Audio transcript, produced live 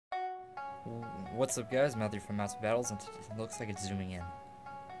What's up, guys? Matthew from Massive Battles, and it looks like it's zooming in.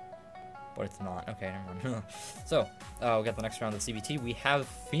 But it's not. Okay, never mind. So, we got the next round of CBT. We have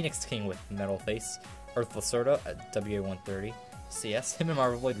Phoenix King with Metal Face, Earth Lacerda at WA130 CS. Him and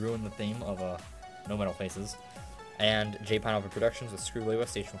Beyblade ruined the theme of no Metal Faces. And J Pineapple Productions with Screwblade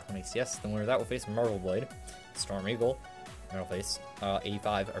West Station 120 CS. The winner of that will face Marvel Blade, Storm Eagle, Metal Face,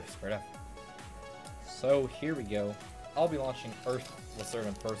 85 Earth Squared F. So here we go. I'll be launching Earth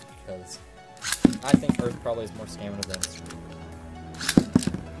Lacerda first because I think Earth probably has more stamina than Screw.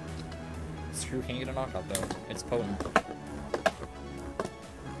 Screw can't get a knockout though. It's potent.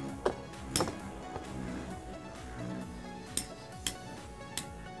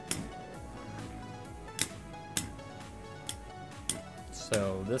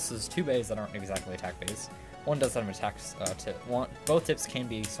 So this is two bays that aren't exactly attack bays. One does have an attack tip. Both tips can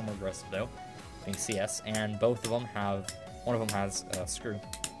be somewhat aggressive though, being CS, and both of them have. One of them has Screw.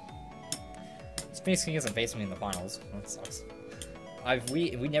 Phoenix King isn't facing me in the finals. That sucks. We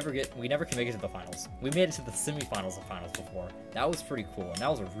never can make it to the finals. We made it to the semifinals and finals before. That was pretty cool, and that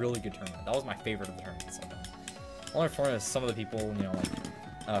was a really good tournament. That was my favorite of the tournaments I've done. Only for is some of the people, you know,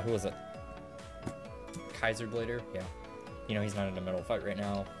 like who was it? Kaiser Blader, yeah. You know, he's not in a medal fight right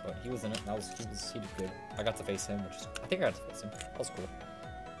now, but he was in it. He did good. I got to face him, I think I got to face him. That was cool.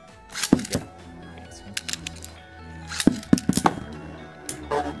 Yeah.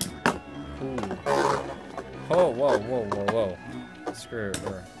 Ooh. Oh, whoa. Screw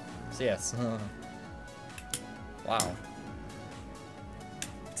or CS. Wow.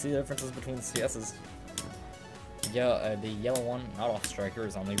 See the differences between the CSs. Yeah, the yellow one, not off striker,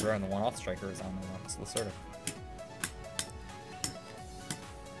 is on Libra, and the one off striker is on Lacerda.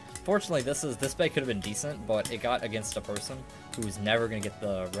 Fortunately, this bay could have been decent, but it got against a person who's never gonna get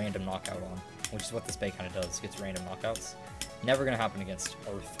the random knockout on, which is what this bay kind of does. Gets random knockouts. Never gonna happen against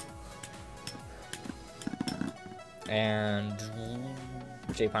Earth. And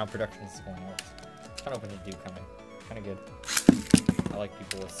J Pineapple Productions is going out. Kind of open to do kind of good. I like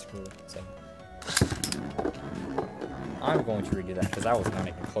people with Screw, so I'm going to redo that because that was not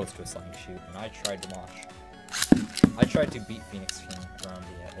even close to a sliding shoot, and I tried to launch. I tried to beat Phoenix King around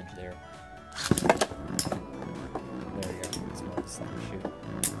the edge there. There you go. It's more of a sliding shoot.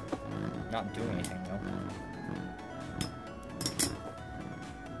 Not doing anything though.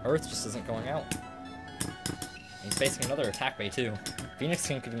 Earth just isn't going out. He's facing another attack bay too. Phoenix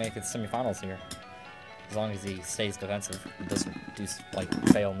King could make it semifinals here, as long as he stays defensive. He doesn't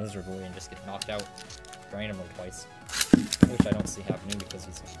fail miserably and just get knocked out randomly twice, which I don't see happening because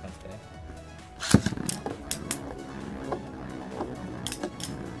he's a defense bay.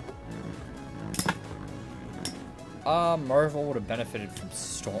 Marvel would have benefited from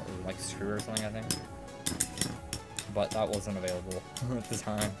Storm, like Screw or something, I think, but that wasn't available at the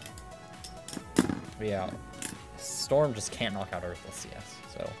time. But yeah. Storm just can't knock out Earth with CS,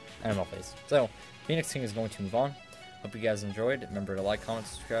 so, and ML Face. So, Phoenix King is going to move on. Hope you guys enjoyed. Remember to like, comment,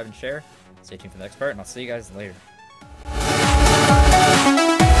 subscribe, and share. Stay tuned for the next part, and I'll see you guys later.